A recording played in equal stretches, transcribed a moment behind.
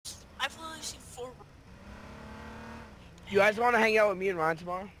You guys want to hang out with me and Ryan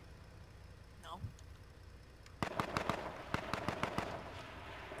tomorrow? No.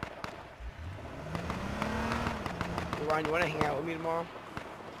 Hey, Ryan, you want to hang out with me tomorrow?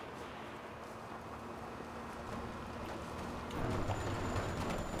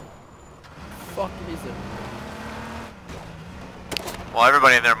 Fuck is it? Well,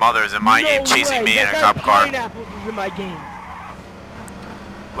 everybody and their mother is in my game chasing me in a cop car. Pineapples is in my game.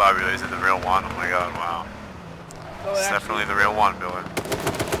 Wow, really? Is it the real one? Oh my god, wow. Oh, It's definitely the real one, Billy.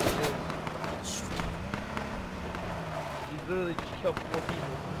 He's literally just killed 4 people.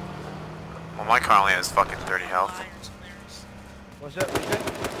 Well, my car only has fucking 30 health. What's up? What's that?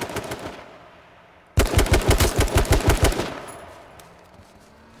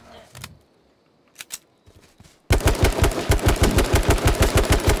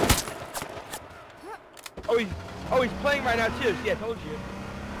 Oh, he's playing right now too. See, I told you.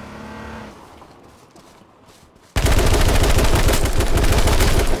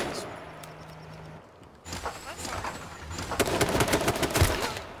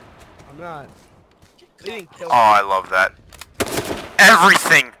 I'm not. They didn't kill Oh, I love that.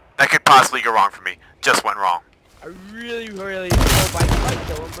 Everything that could possibly go wrong for me just went wrong. I really hope I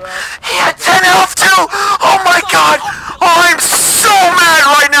kill him, bro. He had 10 health too! Oh my god!